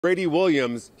Brady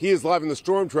Williams, he is live in the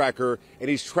Storm Tracker,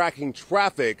 and he's tracking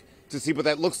traffic to see what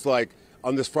that looks like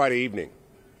on this Friday evening.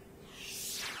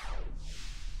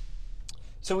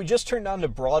 So we just turned on to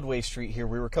Broadway Street here.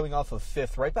 We were coming off of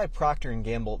 5th, right by Procter &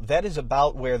 Gamble. That is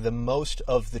about where the most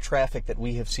of the traffic that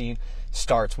we have seen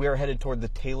starts. We are headed toward the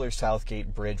Taylor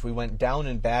Southgate Bridge. We went down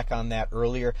and back on that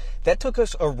earlier. That took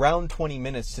us around 20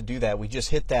 minutes to do that. We just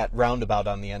hit that roundabout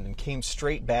on the end and came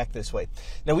straight back this way.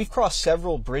 Now, we've crossed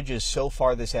several bridges so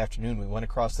far this afternoon. We went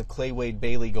across the Clay Wade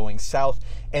Bailey going south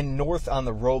and north on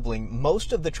the Roebling.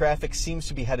 Most of the traffic seems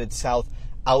to be headed south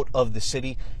out of the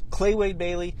city. Clay Wade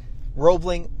Bailey,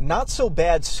 Roebling, not so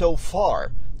bad so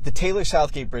far. The Taylor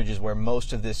Southgate Bridge is where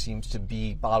most of this seems to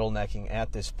be bottlenecking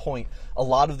at this point. A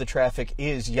lot of the traffic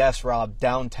is, yes, Rob,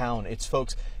 downtown. It's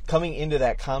folks coming into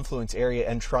that confluence area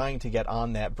and trying to get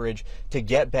on that bridge to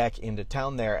get back into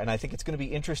town there. And I think it's going to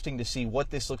be interesting to see what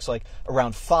this looks like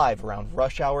around 5, around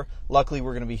rush hour. Luckily,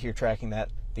 we're going to be here tracking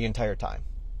that the entire time.